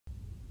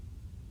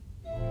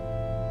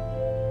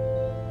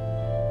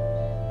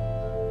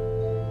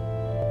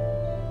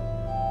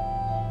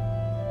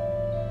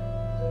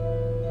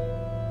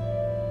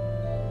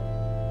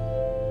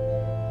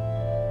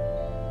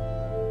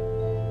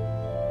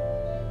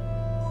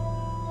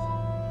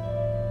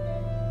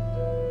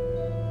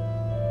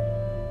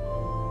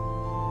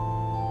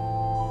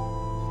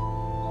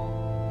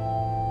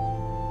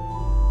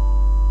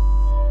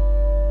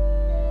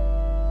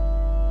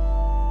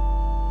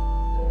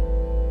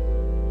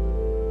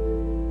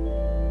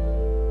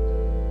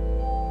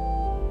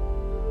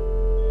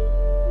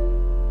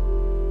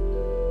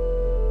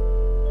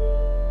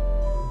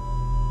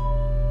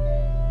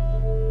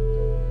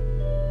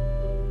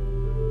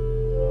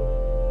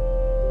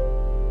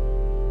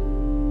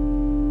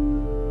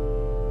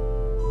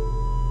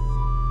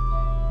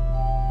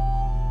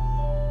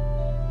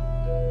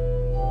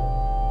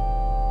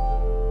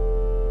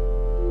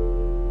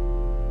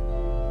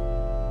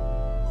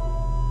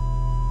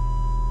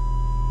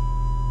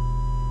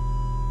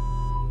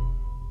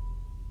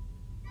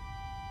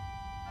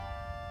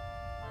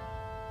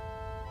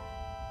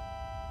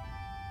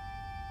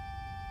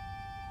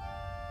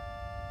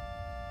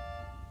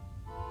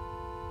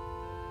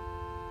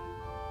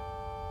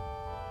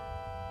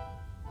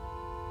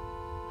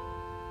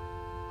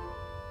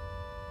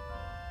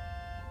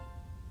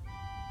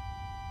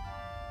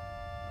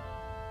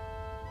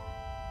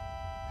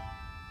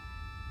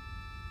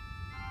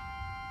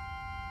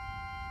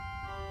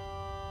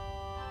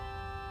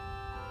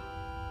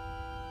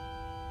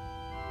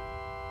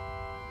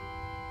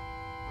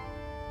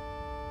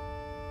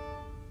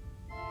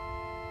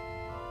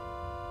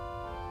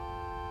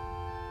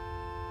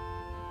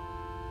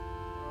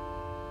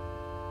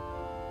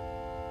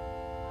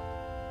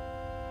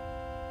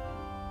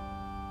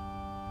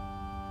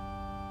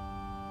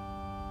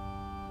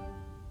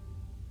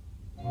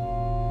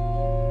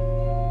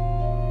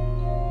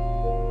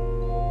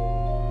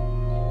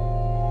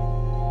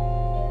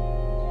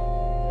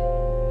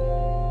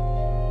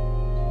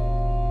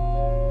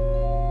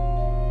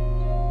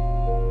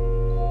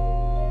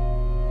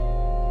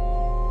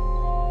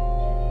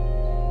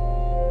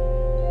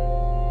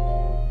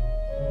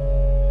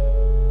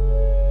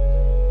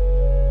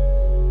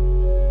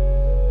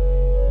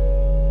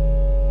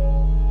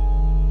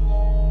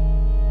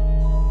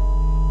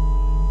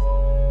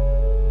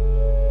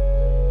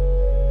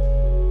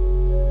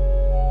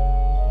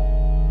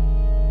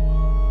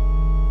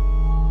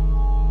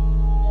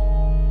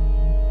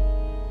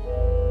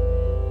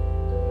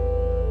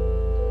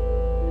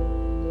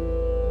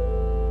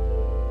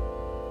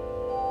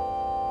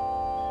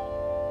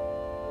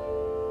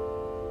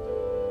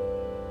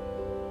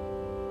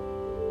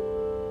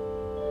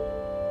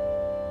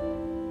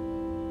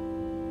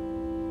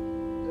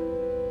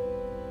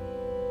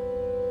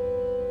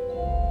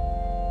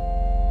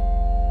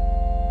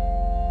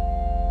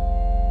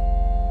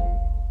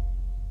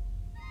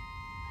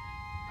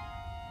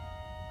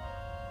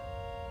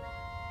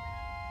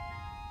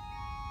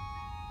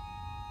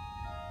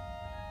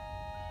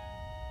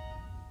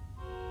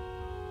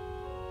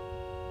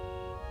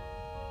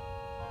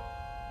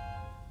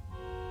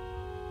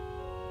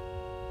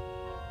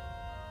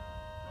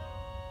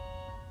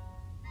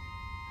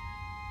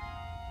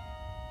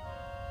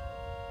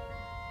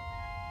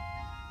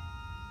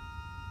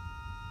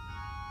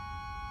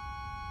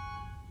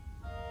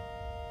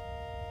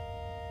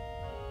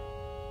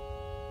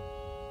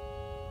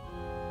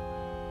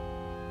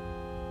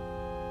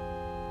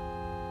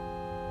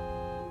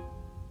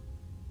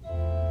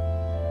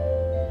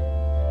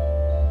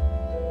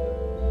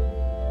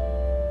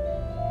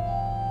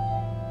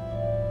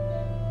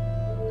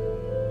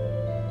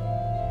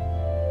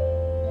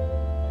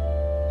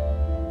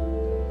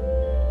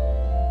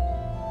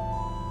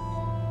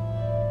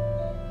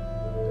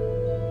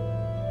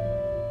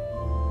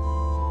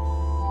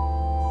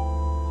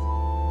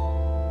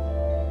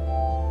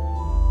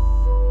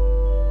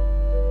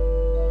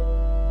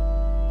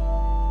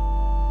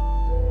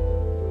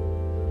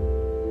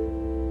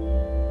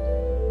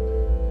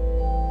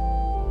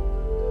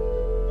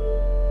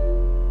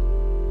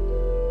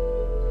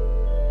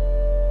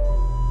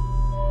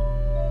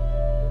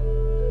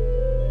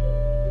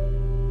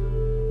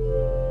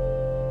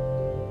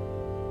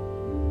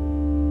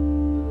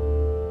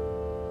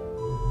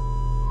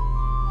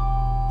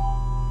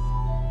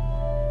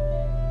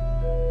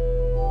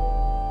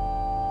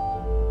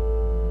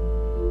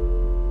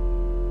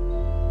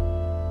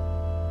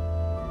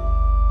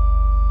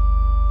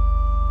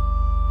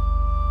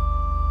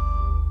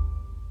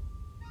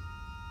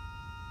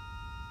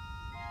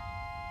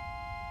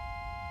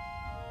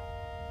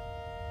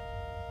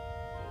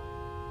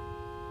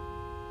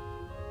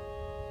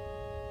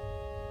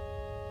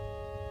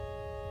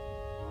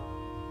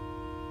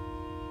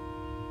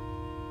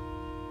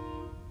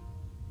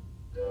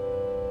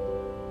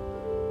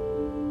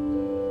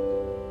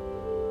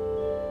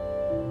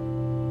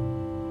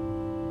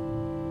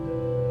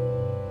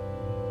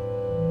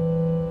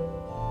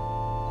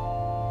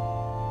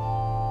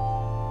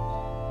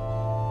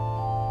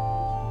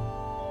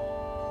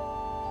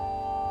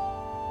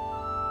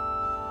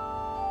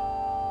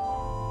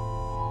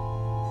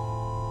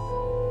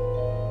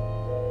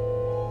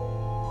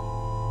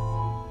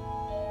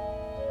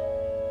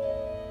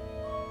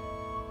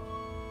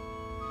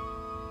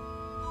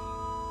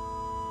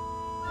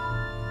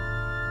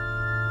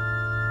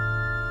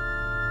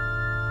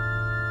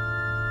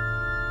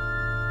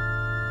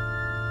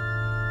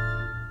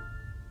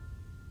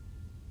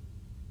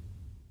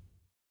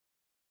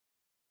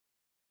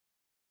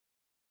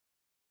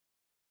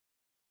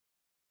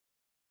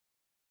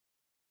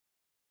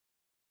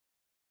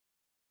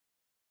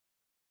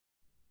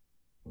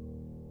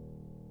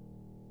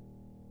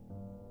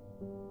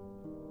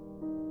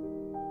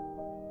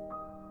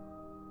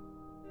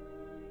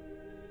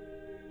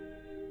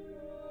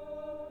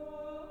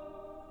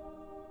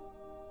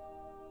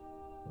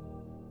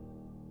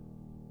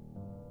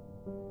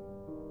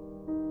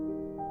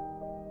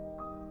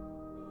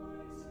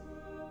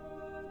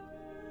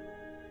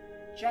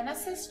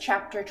Genesis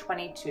chapter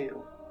 22,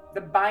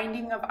 the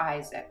binding of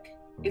Isaac,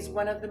 is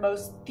one of the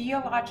most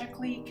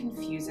theologically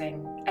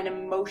confusing and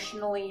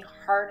emotionally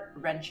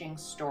heart-wrenching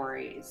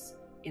stories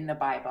in the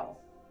Bible.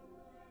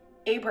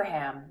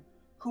 Abraham,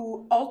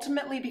 who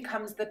ultimately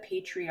becomes the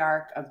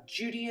patriarch of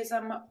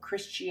Judaism,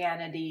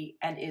 Christianity,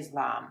 and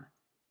Islam,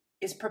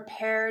 is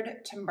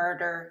prepared to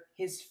murder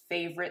his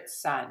favorite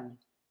son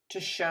to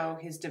show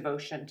his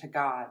devotion to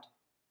God.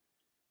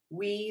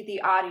 We, the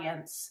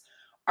audience,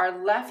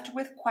 are left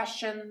with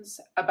questions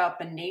about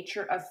the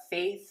nature of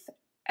faith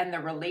and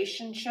the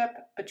relationship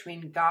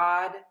between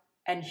God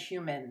and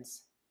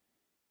humans.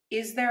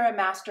 Is there a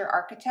master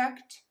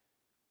architect,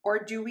 or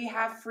do we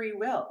have free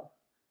will?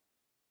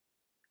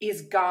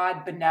 Is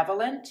God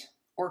benevolent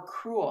or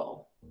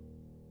cruel?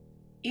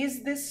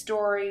 Is this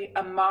story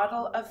a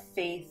model of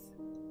faith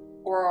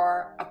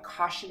or a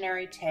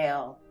cautionary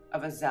tale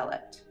of a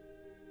zealot?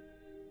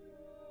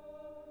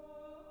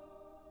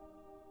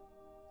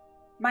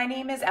 My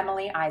name is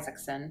Emily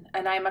Isaacson,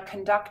 and I'm a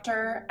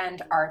conductor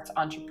and arts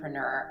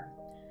entrepreneur.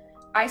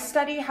 I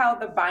study how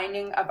the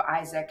binding of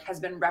Isaac has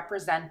been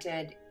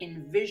represented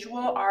in visual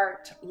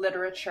art,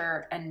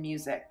 literature, and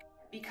music,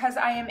 because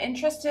I am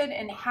interested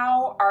in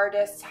how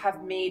artists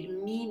have made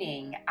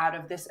meaning out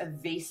of this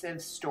evasive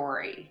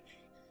story.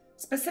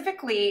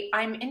 Specifically,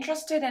 I'm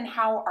interested in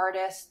how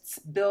artists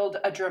build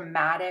a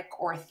dramatic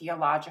or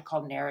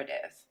theological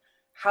narrative.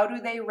 How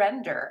do they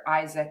render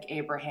Isaac,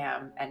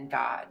 Abraham, and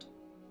God?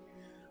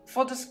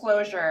 Full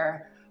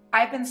disclosure,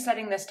 I've been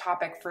studying this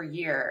topic for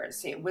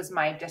years. It was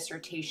my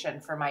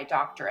dissertation for my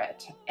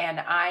doctorate, and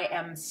I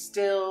am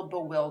still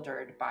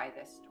bewildered by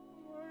this story.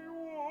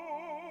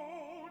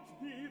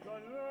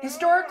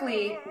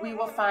 Historically, we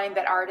will find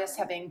that artists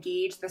have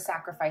engaged the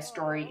sacrifice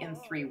story in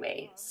three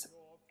ways: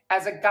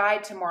 as a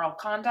guide to moral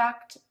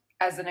conduct,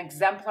 as an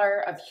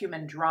exemplar of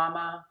human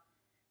drama,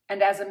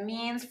 and as a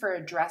means for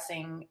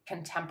addressing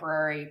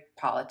contemporary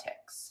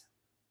politics.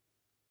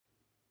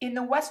 In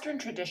the Western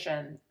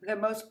tradition, the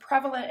most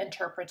prevalent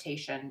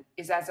interpretation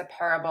is as a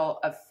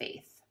parable of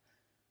faith.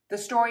 The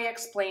story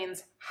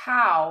explains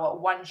how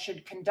one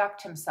should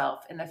conduct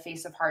himself in the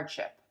face of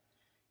hardship.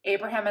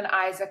 Abraham and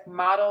Isaac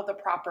model the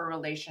proper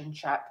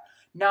relationship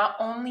not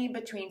only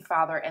between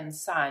father and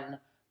son,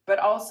 but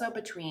also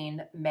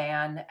between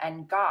man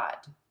and God.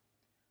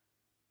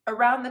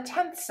 Around the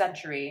 10th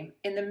century,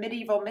 in the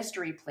medieval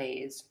mystery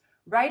plays,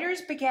 writers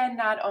began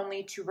not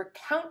only to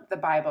recount the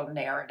Bible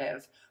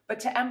narrative, but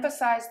to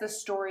emphasize the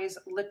story's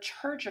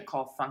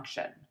liturgical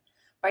function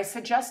by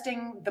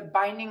suggesting the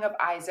binding of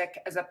Isaac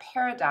as a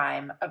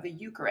paradigm of the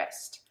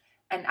Eucharist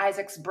and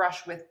Isaac's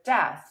brush with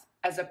death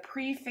as a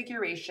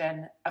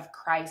prefiguration of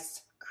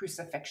Christ's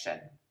crucifixion.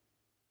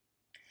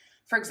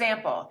 For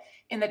example,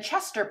 in the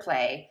Chester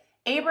play,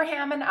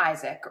 Abraham and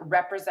Isaac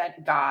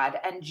represent God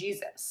and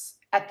Jesus.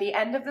 At the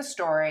end of the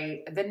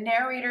story, the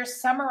narrator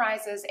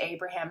summarizes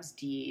Abraham's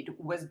deed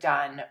was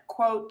done,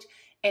 quote,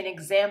 an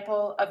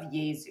example of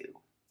Jesu.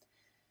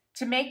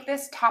 To make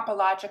this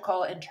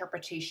topological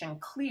interpretation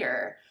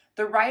clear,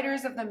 the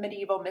writers of the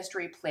medieval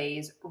mystery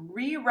plays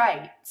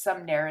rewrite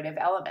some narrative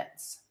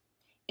elements.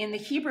 In the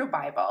Hebrew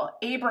Bible,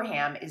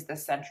 Abraham is the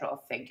central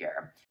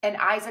figure, and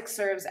Isaac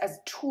serves as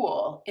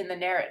tool in the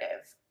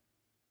narrative.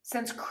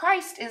 Since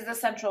Christ is the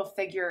central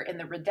figure in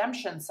the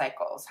redemption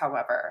cycles,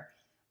 however,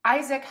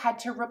 Isaac had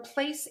to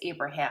replace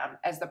Abraham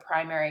as the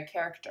primary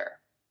character.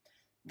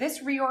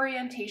 This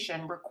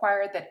reorientation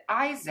required that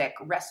Isaac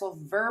wrestle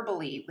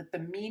verbally with the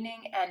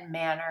meaning and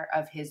manner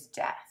of his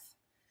death.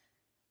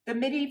 The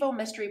medieval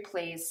mystery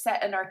plays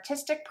set an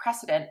artistic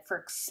precedent for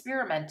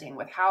experimenting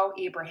with how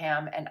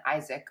Abraham and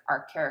Isaac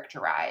are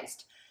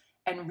characterized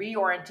and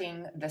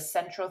reorienting the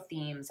central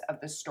themes of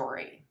the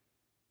story.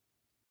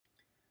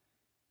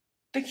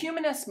 The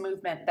humanist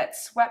movement that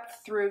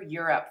swept through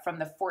Europe from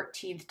the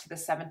 14th to the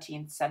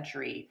 17th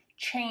century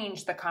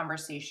changed the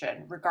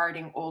conversation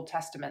regarding Old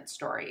Testament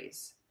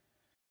stories.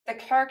 The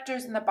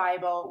characters in the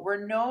Bible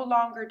were no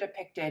longer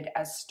depicted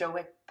as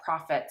stoic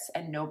prophets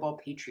and noble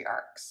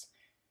patriarchs.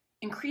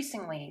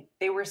 Increasingly,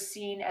 they were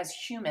seen as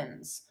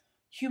humans,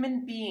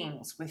 human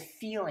beings with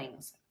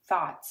feelings,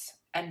 thoughts,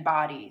 and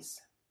bodies.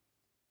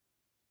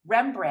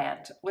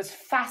 Rembrandt was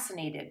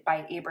fascinated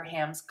by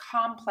Abraham's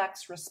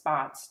complex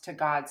response to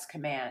God's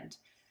command,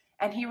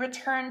 and he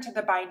returned to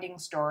the binding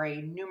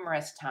story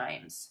numerous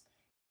times.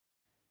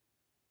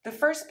 The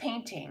first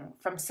painting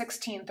from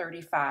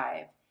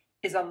 1635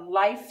 is a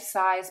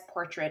life-size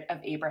portrait of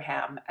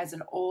Abraham as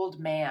an old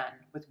man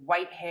with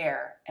white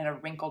hair and a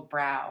wrinkled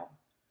brow.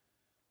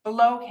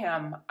 Below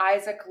him,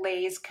 Isaac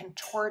lays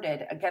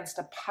contorted against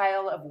a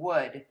pile of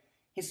wood,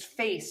 his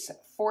face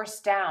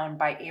forced down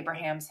by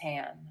Abraham's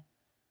hand.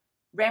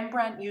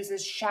 Rembrandt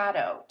uses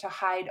shadow to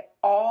hide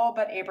all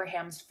but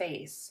Abraham's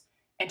face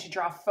and to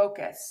draw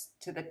focus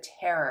to the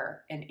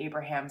terror in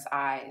Abraham's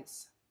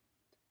eyes.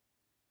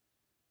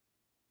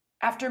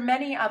 After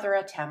many other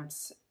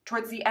attempts,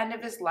 towards the end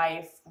of his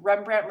life,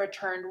 Rembrandt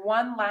returned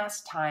one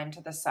last time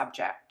to the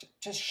subject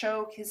to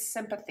show his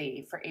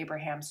sympathy for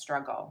Abraham's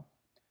struggle.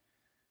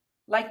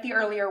 Like the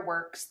earlier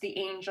works, the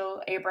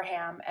angel,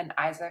 Abraham, and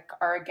Isaac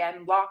are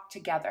again locked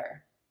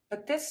together,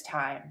 but this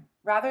time,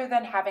 rather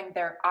than having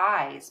their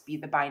eyes be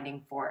the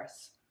binding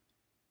force,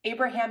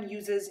 Abraham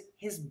uses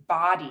his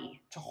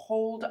body to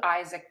hold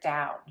Isaac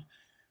down,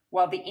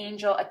 while the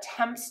angel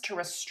attempts to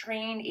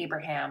restrain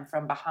Abraham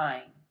from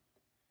behind.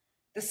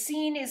 The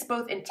scene is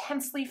both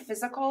intensely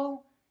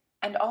physical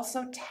and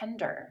also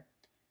tender.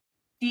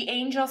 The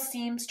angel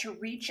seems to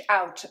reach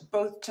out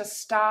both to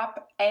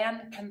stop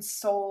and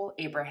console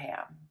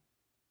Abraham.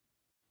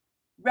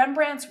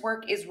 Rembrandt's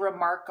work is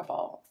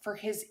remarkable for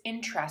his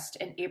interest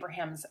in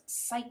Abraham's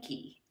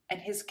psyche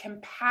and his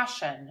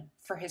compassion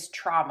for his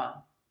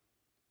trauma.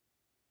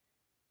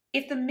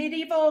 If the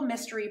medieval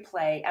mystery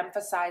play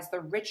emphasized the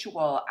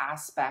ritual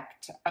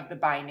aspect of the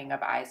binding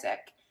of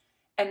Isaac,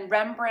 and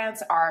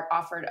Rembrandt's art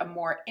offered a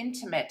more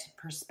intimate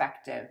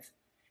perspective,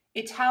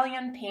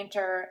 Italian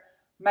painter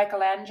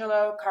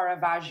Michelangelo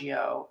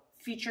Caravaggio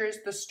features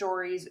the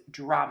story's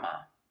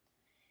drama.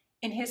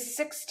 In his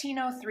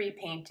 1603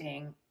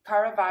 painting,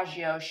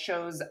 Caravaggio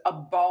shows a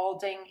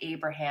balding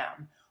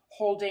Abraham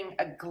holding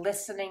a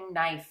glistening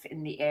knife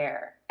in the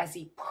air as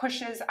he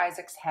pushes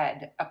Isaac's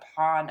head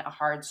upon a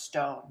hard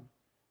stone.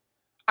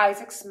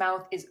 Isaac's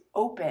mouth is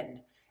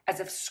open, as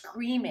if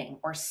screaming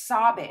or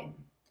sobbing.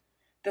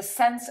 The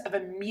sense of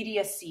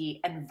immediacy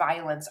and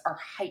violence are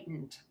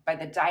heightened by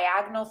the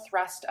diagonal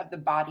thrust of the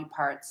body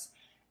parts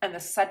and the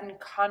sudden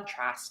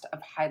contrast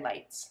of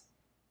highlights.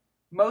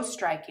 Most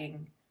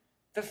striking,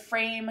 the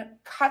frame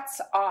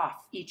cuts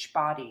off each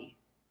body,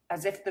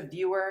 as if the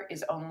viewer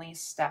is only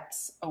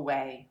steps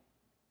away.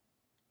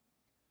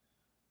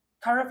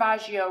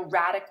 Caravaggio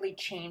radically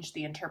changed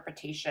the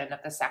interpretation of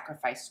the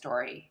sacrifice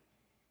story.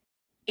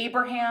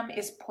 Abraham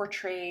is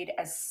portrayed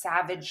as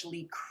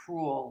savagely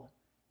cruel,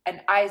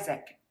 and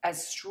Isaac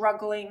as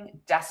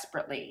struggling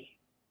desperately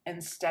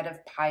instead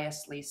of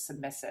piously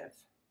submissive.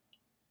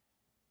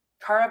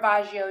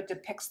 Caravaggio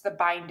depicts the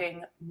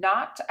binding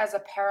not as a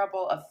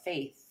parable of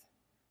faith,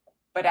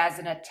 but as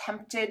an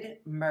attempted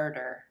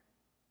murder.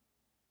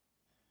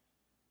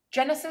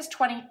 Genesis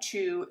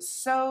 22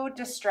 so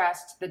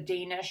distressed the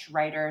Danish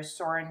writer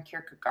Søren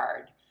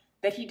Kierkegaard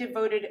that he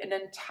devoted an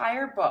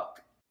entire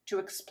book to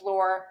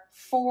explore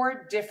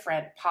 4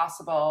 different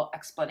possible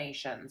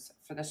explanations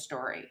for the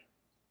story.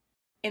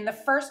 In the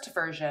first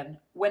version,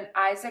 when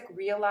Isaac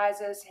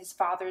realizes his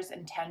father's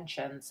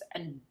intentions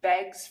and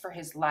begs for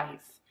his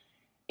life,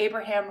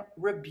 Abraham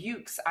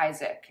rebukes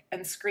Isaac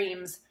and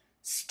screams,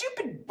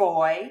 "Stupid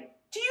boy,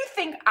 do you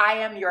think I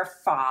am your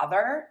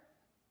father?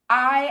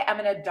 I am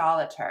an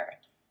idolater.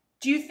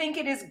 Do you think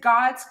it is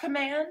God's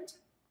command?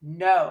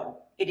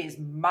 No, it is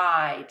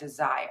my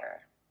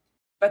desire."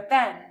 But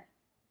then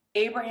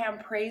Abraham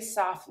prays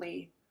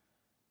softly,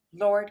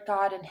 "Lord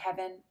God in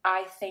heaven,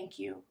 I thank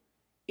you.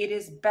 It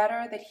is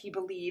better that he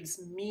believes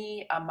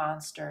me a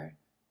monster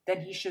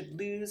than he should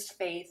lose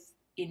faith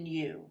in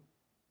you."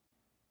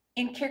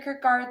 In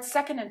Kierkegaard's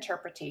second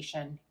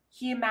interpretation,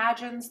 he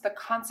imagines the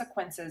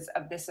consequences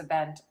of this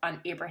event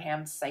on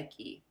Abraham's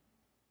psyche.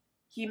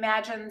 He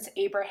imagines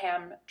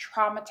Abraham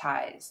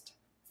traumatized,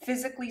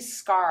 physically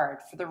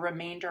scarred for the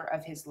remainder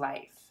of his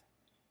life.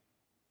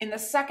 In the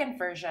second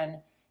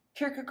version,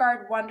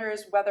 Kierkegaard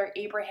wonders whether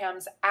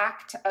Abraham's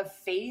act of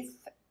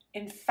faith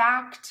in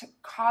fact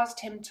caused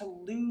him to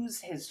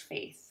lose his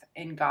faith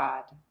in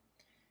God.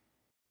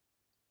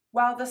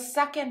 While the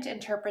second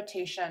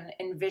interpretation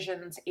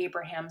envisions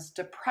Abraham's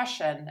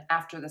depression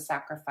after the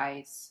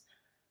sacrifice,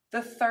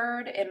 the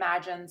third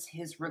imagines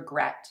his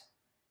regret.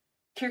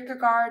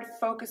 Kierkegaard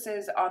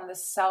focuses on the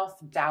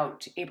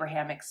self-doubt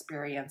Abraham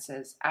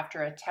experiences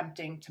after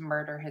attempting to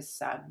murder his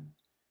son.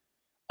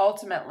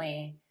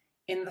 Ultimately,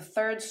 in the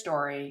third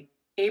story,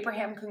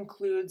 Abraham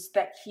concludes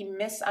that he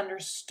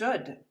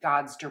misunderstood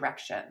God's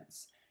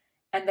directions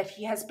and that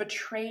he has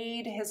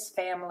betrayed his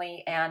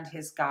family and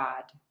his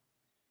God.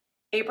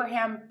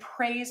 Abraham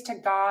prays to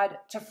God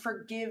to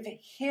forgive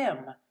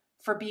him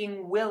for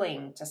being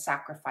willing to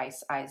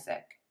sacrifice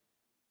Isaac.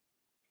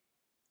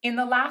 In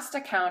the last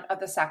account of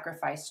the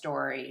sacrifice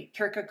story,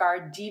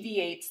 Kierkegaard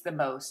deviates the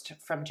most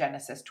from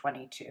Genesis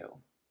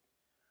 22.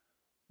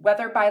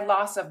 Whether by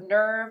loss of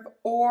nerve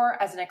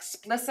or as an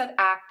explicit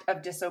act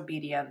of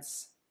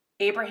disobedience,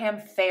 Abraham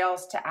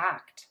fails to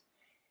act.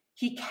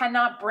 He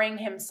cannot bring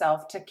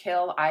himself to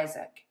kill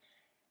Isaac,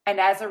 and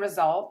as a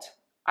result,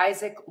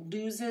 Isaac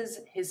loses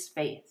his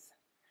faith.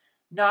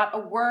 Not a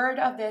word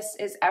of this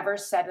is ever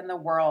said in the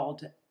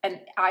world,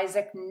 and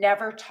Isaac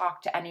never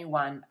talked to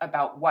anyone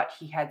about what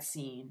he had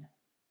seen.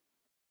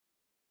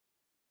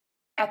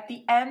 At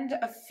the end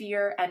of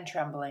Fear and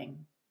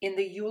Trembling, in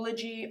the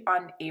eulogy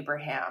on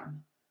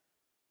Abraham,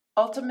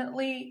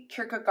 ultimately,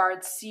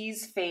 Kierkegaard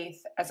sees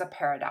faith as a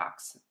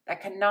paradox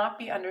that cannot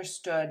be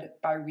understood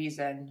by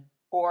reason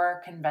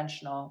or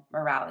conventional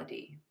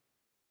morality.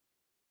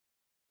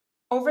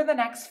 Over the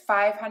next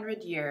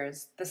 500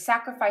 years, the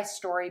sacrifice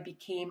story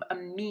became a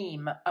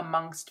meme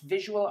amongst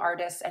visual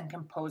artists and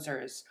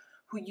composers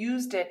who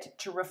used it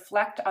to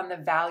reflect on the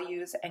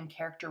values and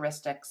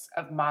characteristics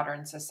of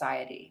modern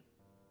society.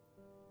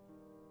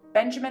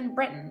 Benjamin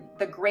Britten,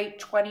 the great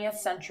 20th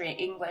century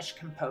English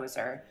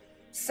composer,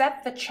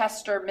 set the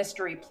Chester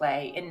Mystery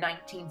Play in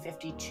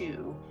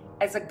 1952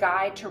 as a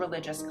guide to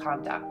religious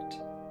conduct.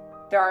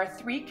 There are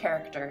 3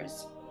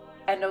 characters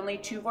and only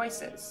 2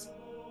 voices.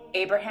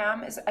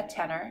 Abraham is a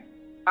tenor,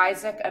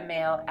 Isaac a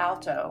male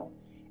alto,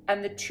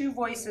 and the 2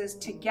 voices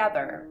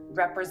together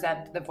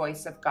represent the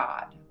voice of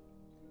God.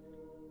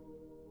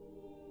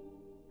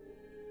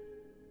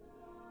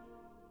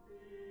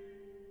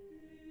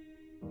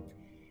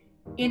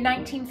 In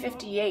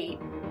 1958,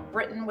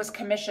 Britten was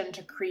commissioned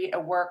to create a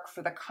work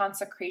for the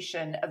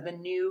consecration of the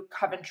new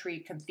Coventry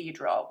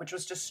Cathedral, which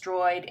was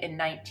destroyed in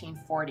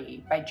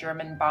 1940 by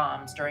German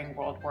bombs during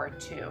World War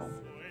II.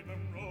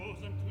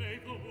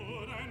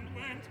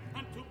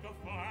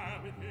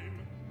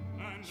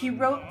 He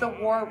wrote the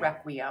War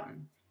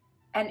Requiem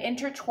and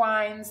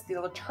intertwines the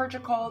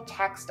liturgical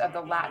text of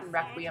the Latin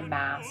Requiem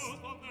Mass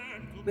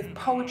with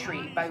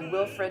poetry by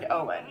Wilfred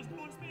Owen.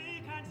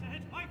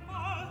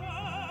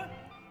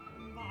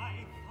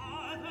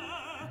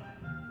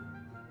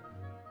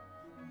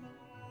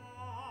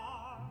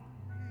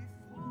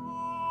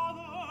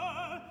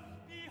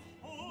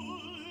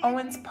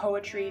 Owen's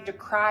poetry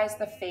decries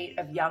the fate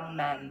of young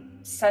men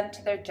sent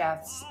to their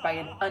deaths by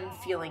an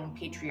unfeeling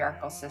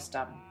patriarchal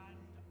system.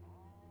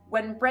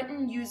 When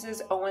Britten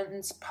uses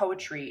Owen's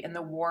poetry in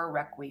the War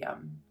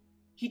Requiem,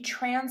 he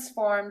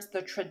transforms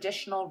the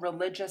traditional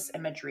religious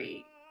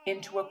imagery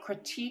into a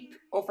critique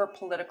over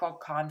political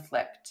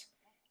conflict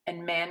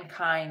and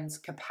mankind's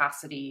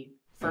capacity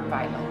for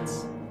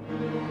violence.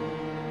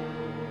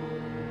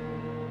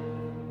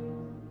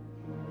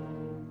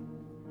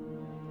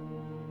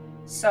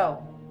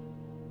 So,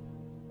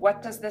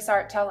 what does this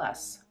art tell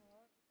us?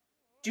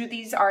 Do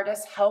these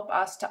artists help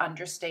us to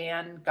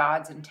understand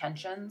God's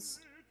intentions,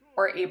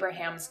 or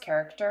Abraham's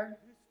character,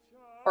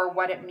 or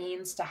what it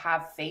means to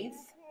have faith?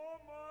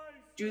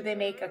 Do they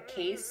make a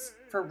case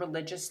for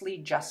religiously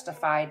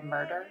justified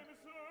murder?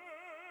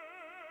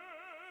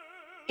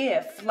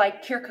 If,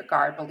 like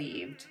Kierkegaard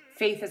believed,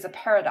 faith is a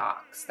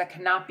paradox that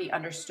cannot be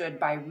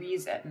understood by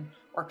reason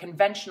or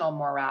conventional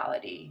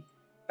morality,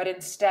 but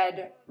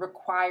instead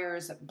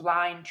requires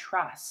blind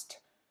trust,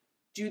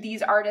 do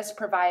these artists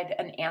provide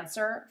an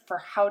answer for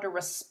how to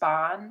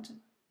respond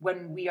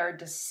when we are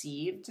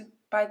deceived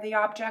by the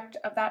object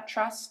of that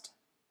trust?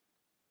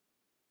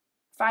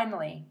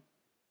 Finally,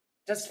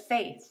 does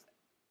faith,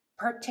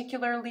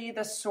 particularly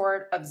the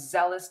sort of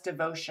zealous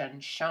devotion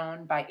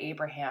shown by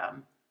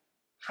Abraham,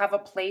 have a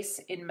place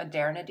in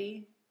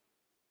modernity?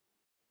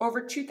 Over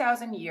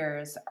 2,000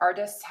 years,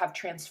 artists have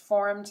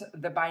transformed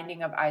the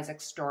Binding of Isaac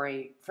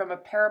story from a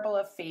parable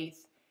of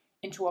faith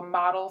into a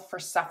model for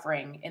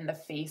suffering in the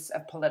face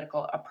of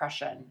political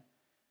oppression,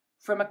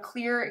 from a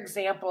clear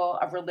example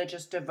of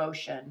religious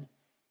devotion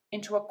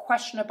into a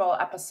questionable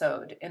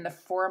episode in the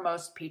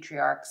foremost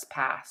patriarch's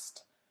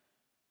past,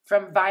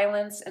 from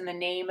violence in the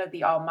name of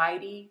the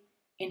Almighty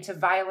into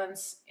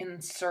violence in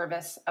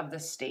service of the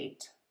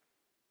state.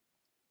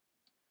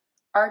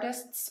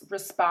 Artists'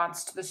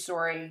 response to the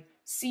story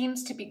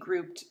seems to be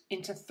grouped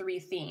into 3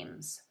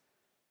 themes.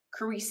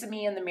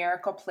 Carissimi and the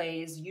Miracle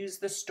Plays use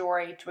the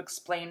story to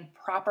explain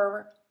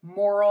proper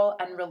moral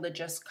and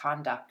religious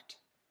conduct.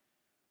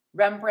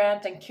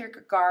 Rembrandt and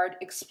Kierkegaard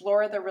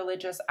explore the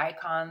religious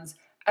icons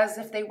as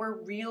if they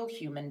were real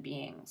human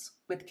beings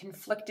with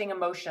conflicting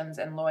emotions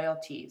and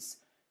loyalties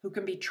who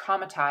can be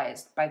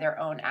traumatized by their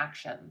own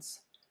actions.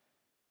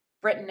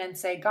 Britten and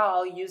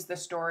Segal use the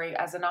story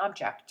as an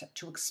object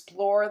to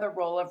explore the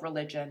role of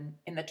religion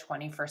in the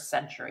 21st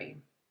century.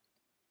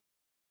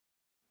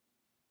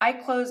 I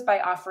close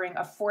by offering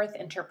a 4th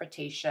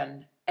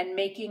interpretation and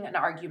making an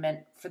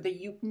argument for the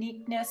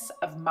uniqueness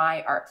of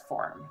my art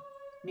form,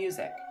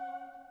 music.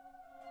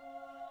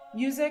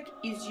 Music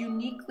is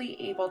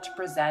uniquely able to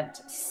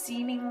present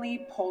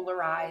seemingly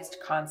polarized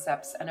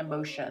concepts and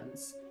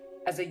emotions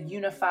as a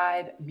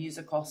unified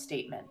musical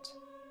statement.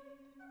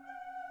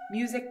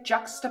 Music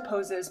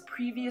juxtaposes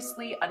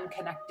previously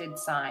unconnected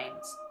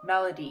signs,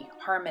 melody,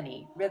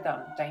 harmony, rhythm,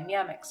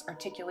 dynamics,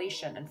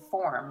 articulation, and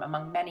form,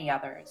 among many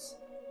others,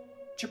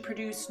 to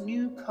produce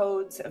new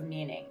codes of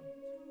meaning.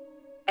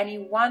 Any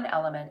one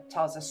element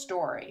tells a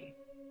story.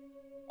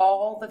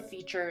 All the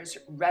features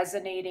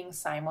resonating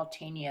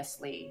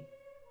simultaneously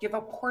give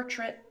a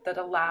portrait that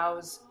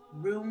allows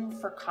room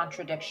for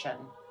contradiction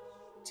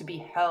to be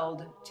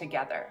held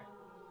together.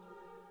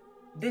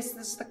 This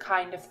is the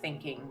kind of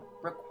thinking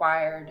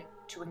required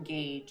to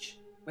engage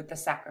with the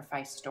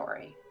sacrifice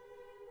story.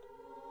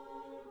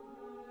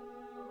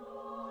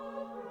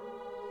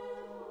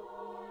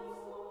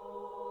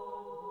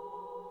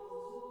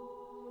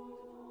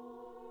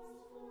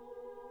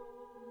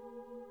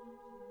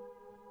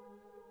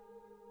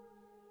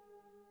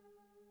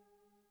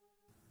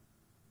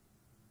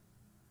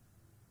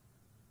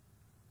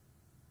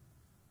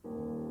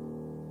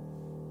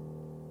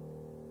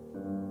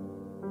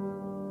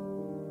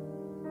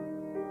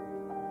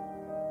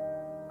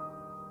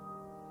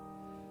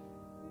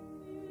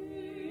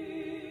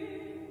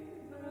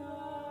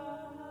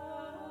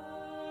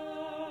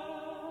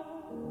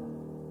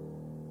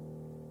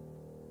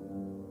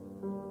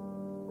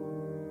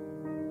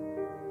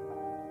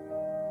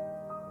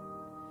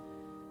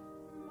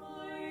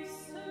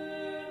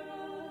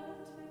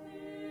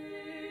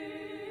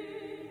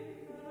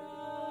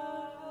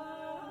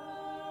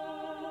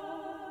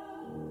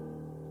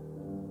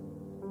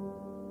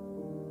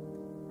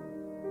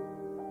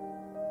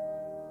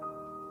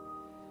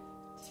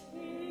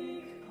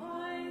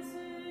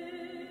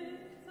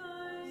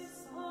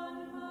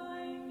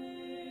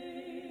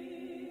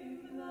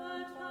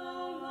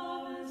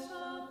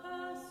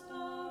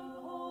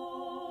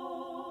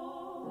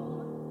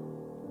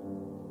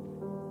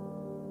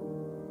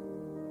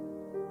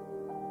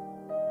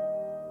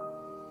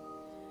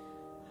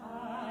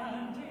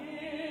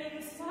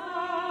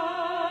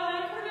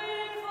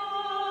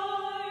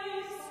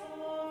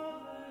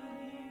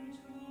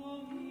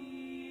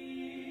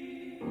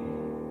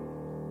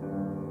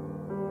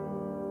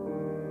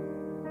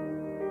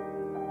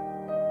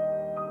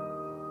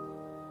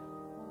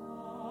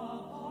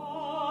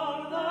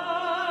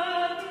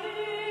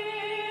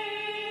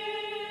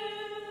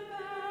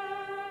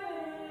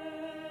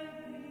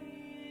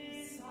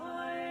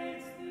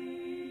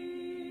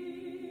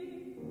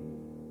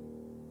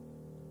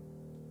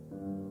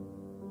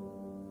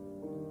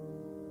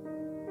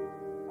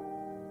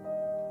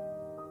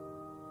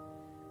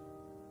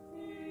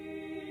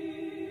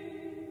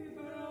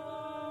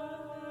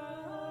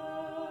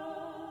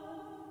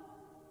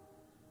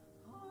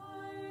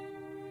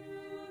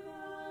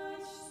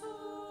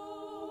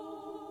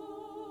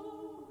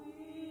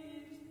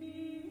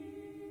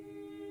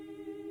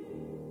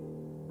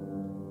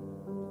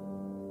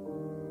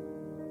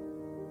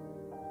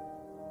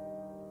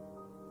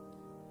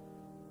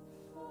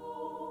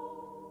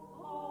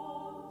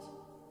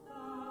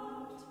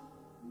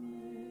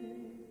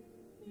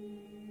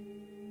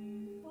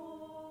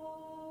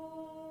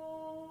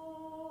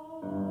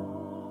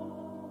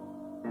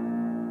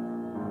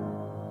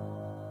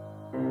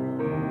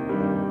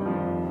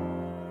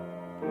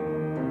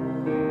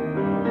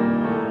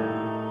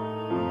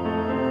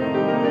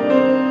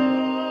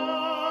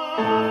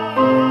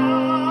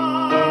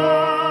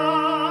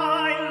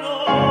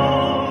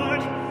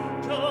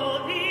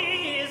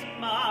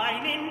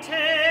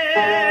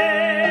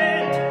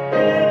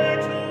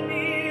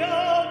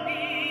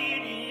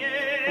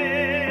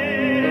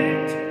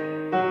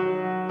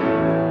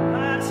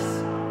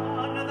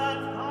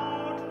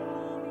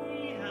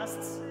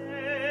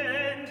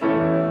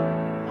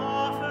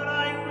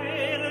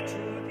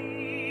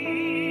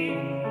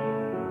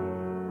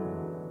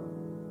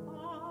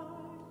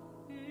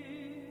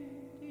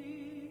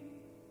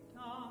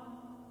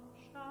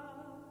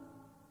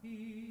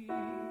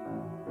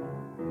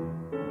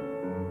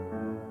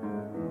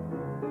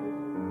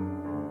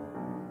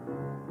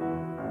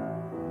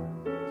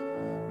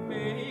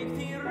 Make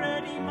thee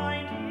ready, my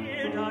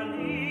dear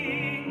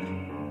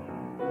darling,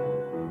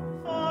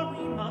 for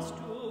we must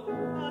do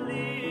a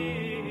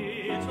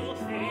little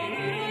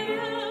thing.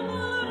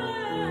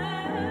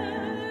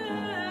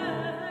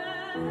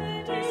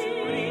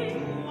 Sweet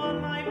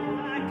on my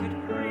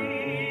packet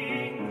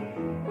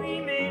bring,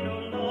 we may no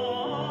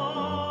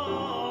longer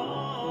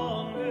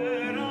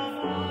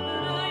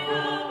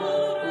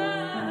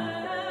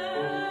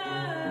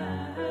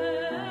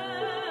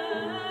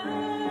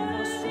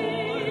the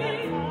sword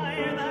and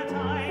fire that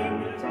I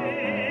will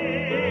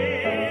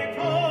take,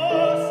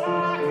 for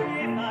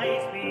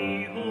sacrifice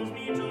behoves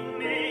me to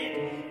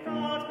make.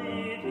 God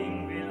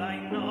bidding will I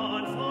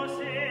not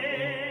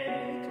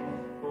forsake.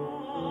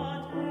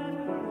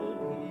 Whatever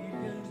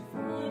obedient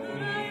ready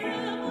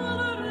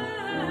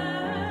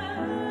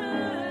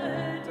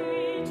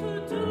to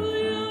do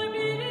your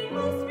bidding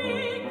most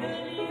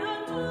meekly,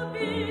 and to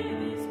be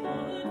this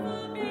moment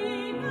for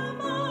me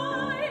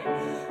mine,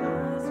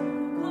 as you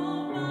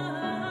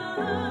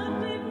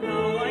commanded me.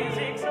 Now,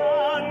 Isaac's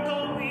son, go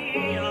we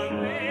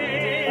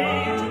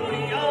away to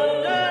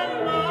yonder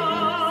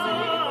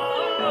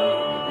mount,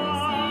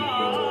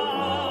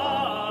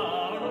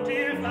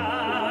 if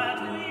that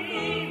we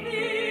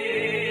be.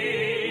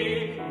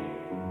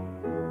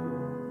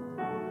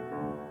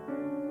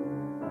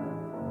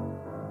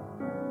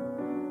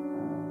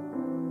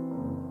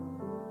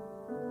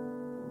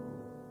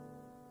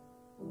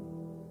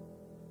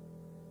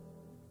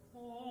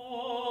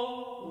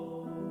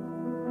 Oh,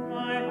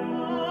 my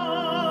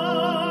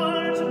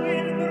heart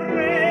will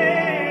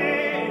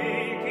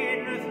break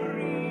in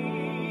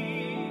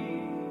three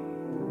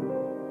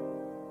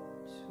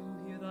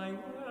to hear thy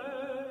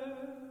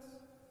words.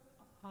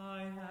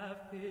 I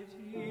have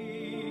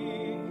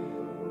pity,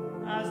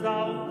 as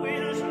thou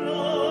wilt,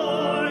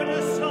 Lord,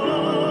 so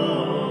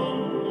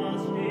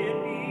must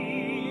it be.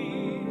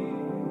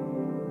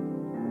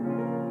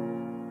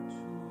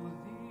 To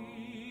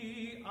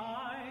thee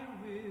I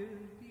will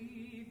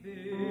be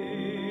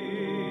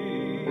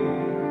bade.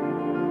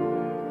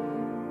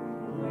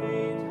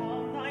 Lay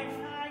down thy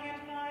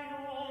faggot, my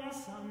own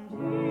son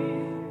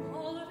dear.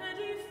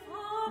 Already,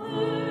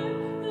 Father,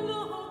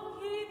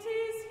 look, it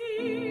is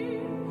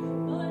here,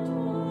 but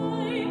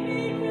why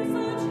make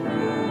such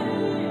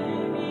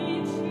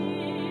heavy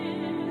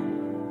cheer?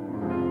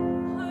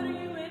 Are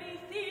you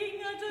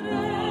anything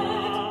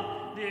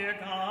adread? Dear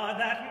God,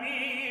 that me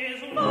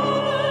is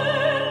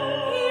Father,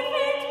 if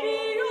woe. it be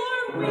your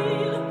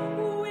will,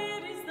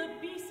 where is the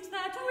beast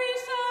that we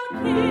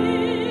shall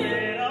kill?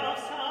 Thereof,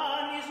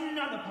 son, is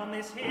none upon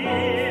this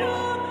hill.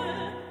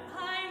 Father,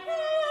 I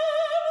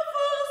am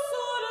full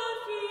sore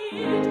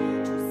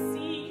afeard to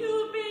see you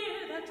bear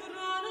that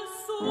runneth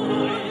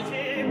sword.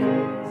 Isaac,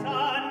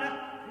 son,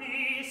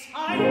 peace,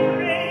 I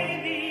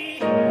pray thee.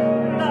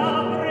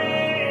 Thou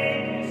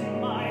breakest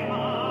my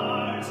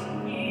heart,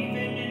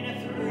 even in I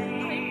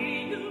three.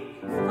 pray you,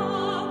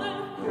 Father,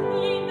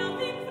 ye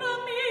nothing from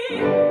me,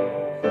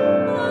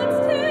 but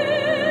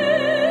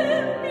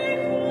tell me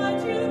what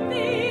you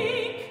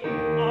think.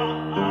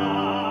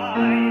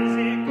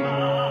 Isaac,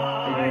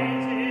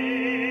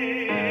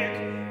 Isaac,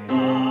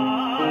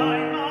 I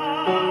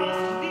must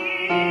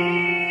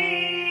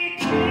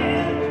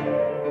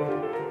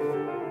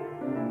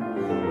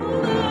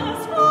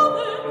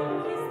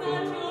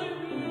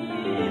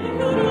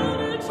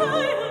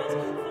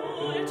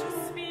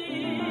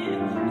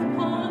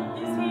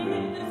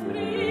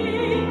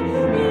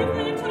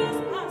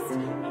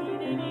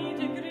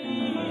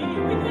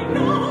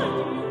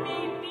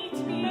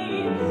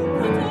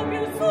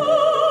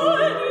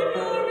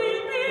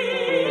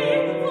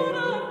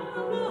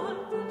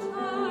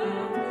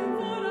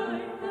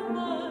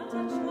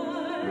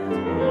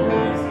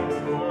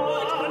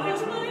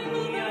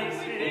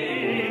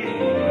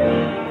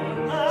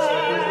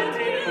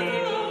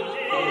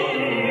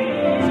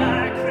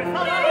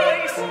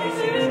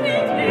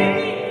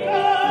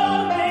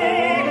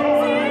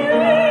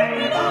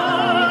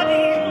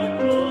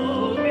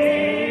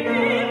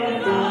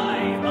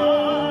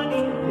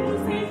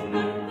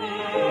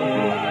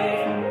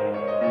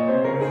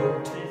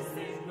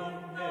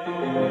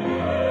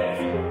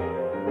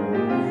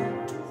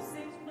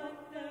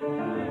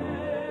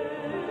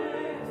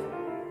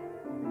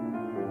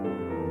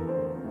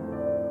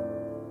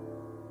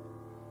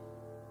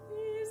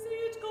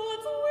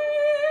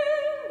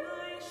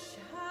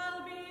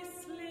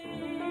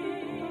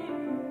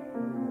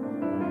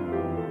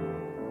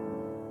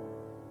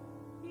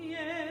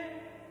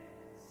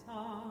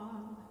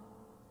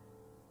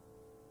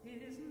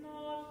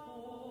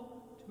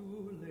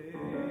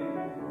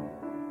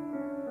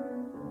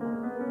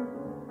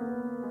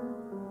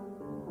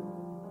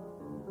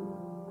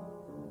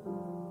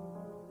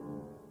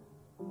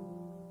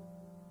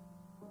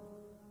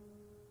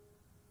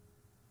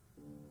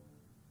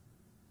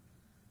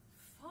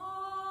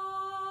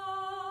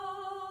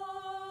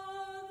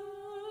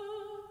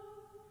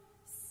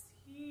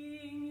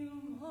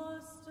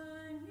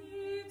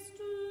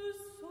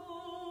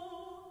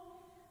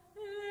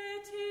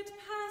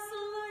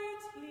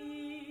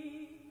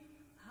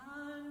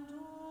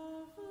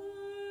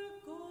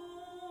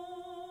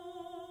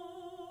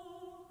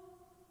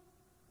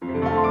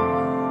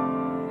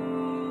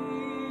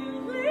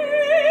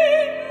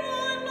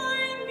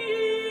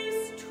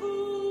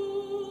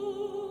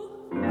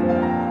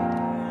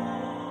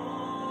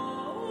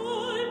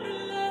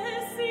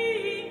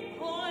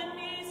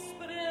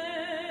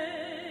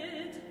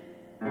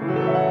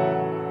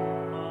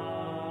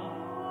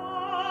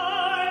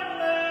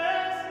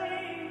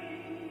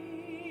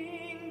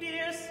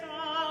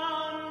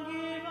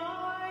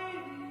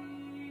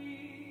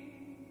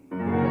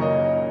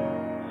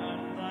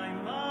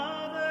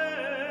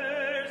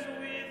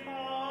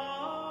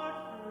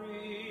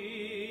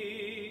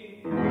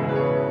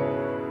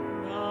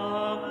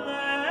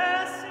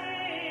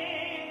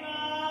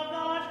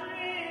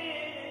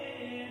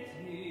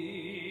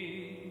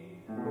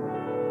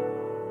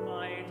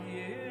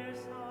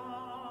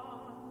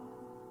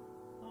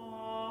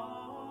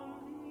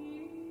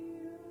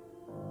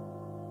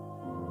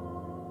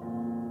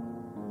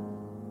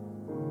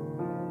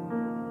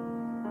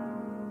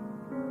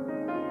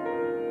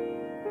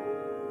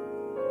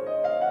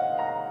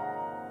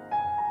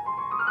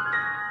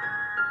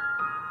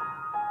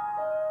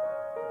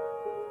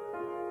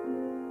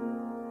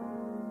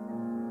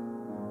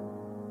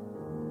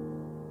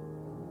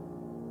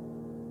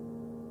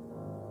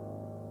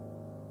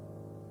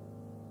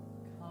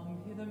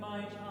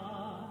my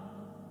child,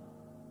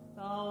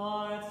 thou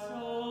art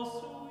so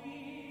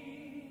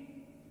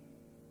sweet.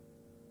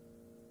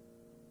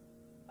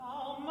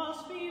 Thou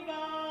must be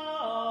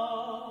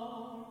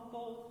bound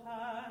both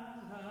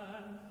hand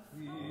and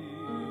feet.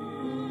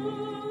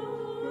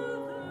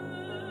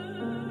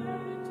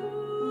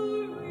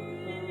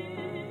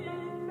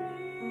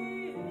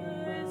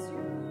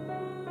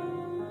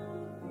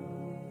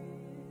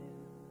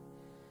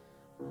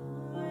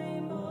 I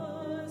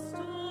must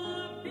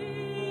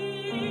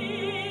obey.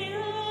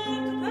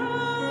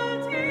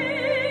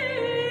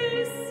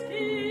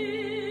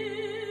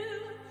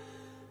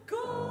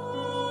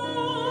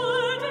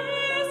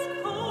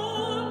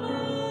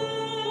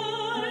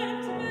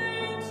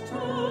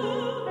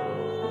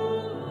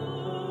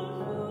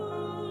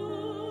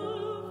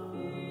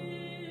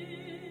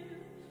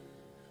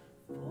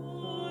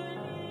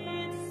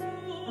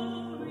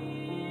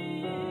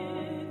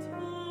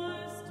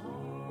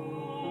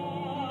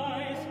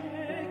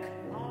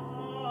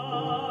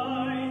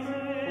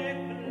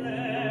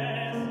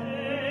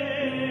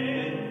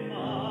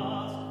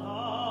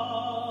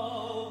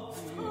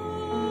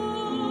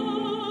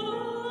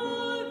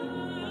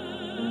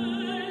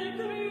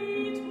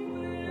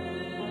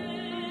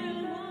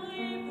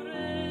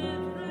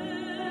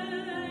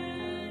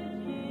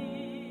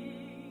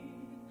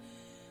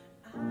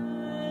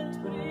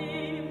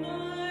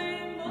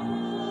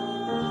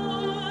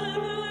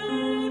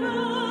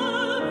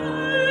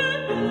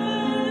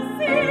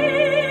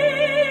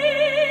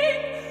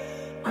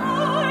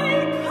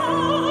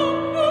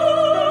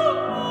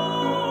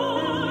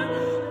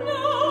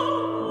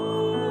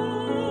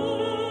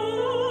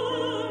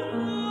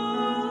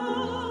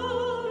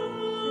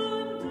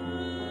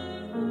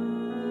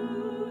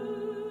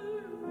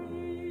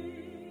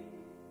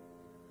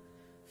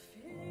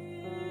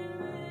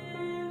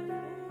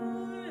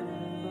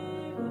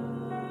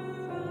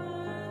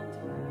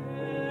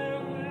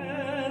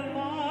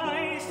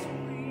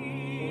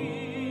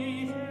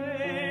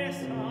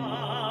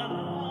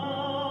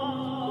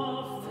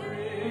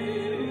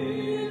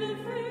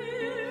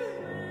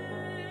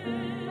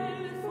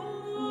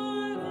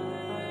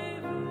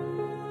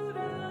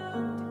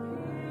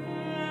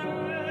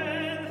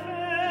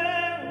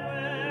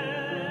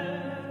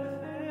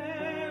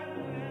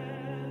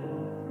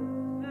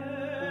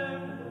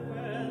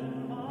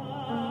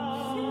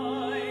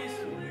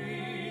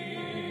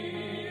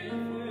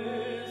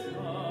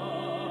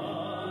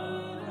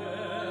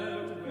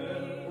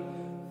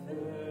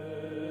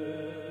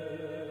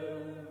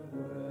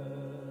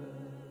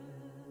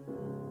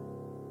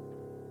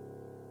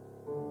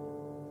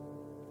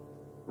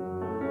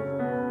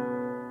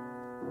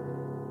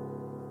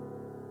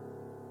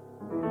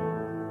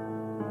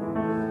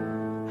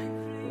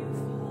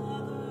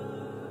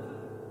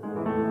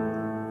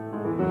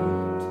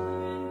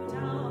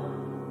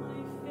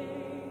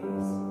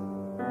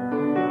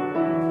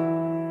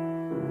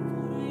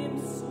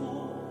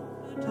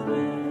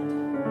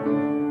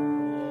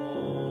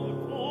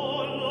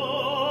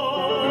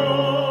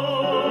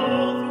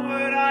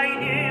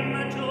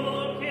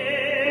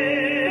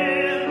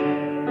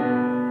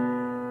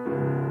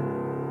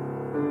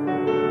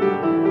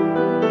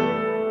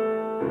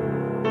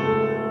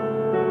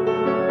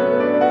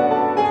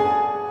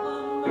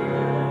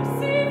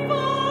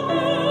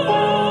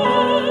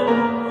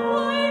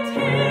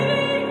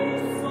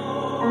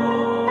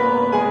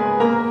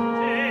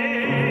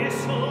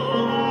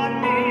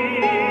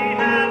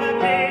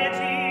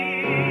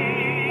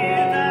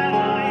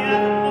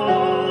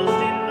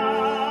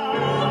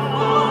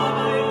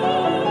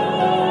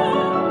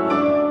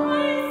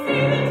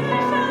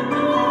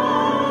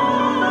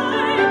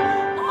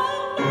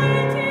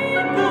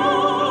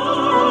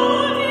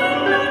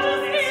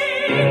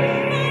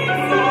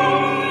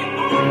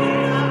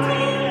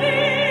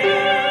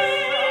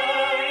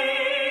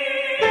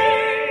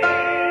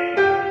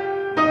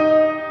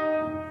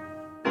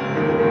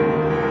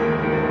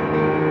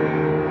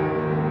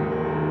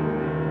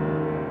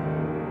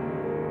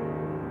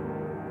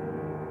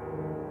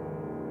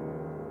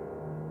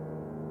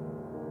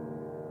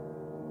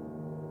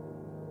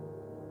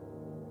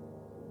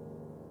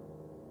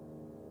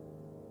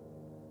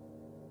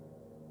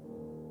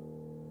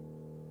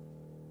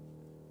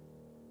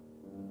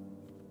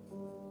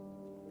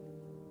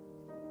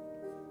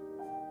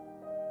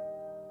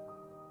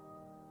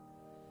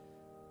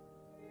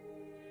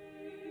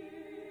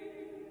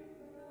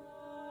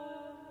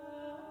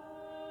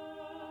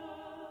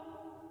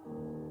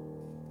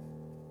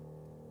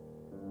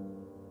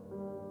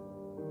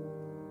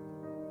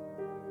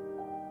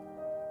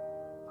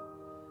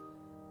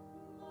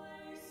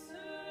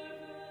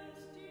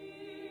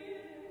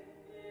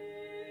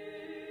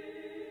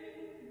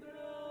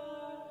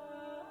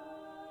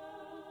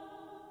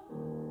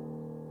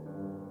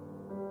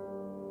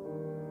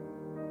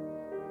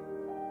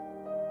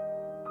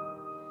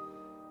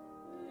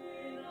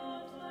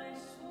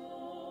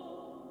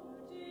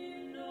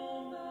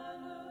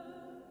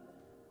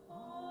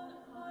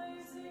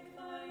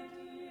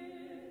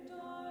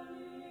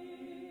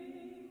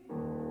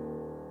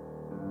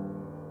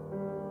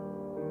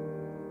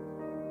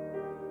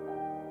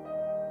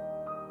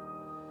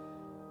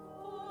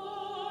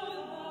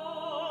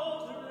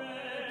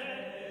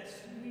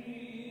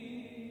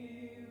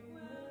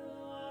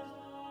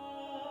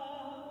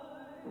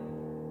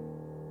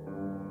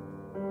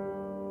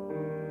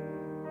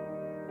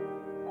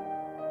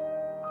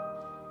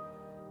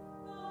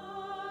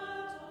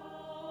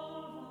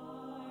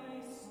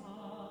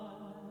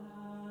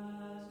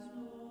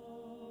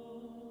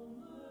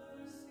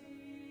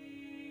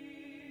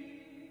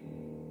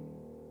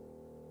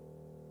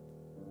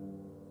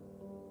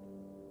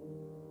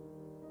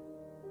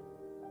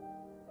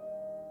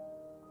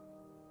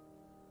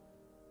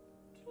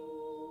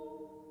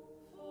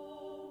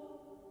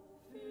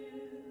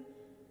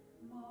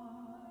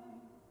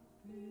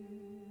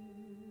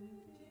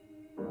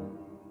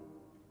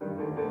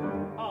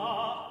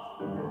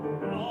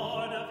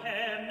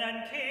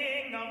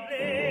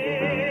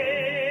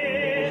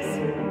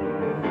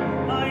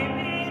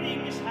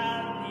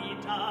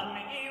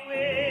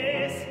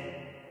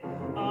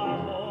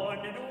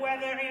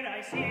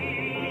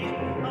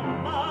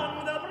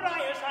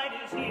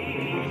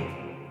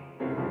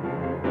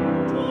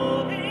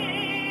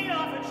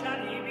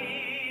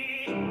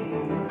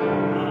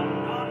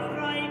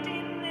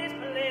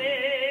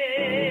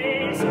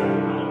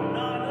 Christ,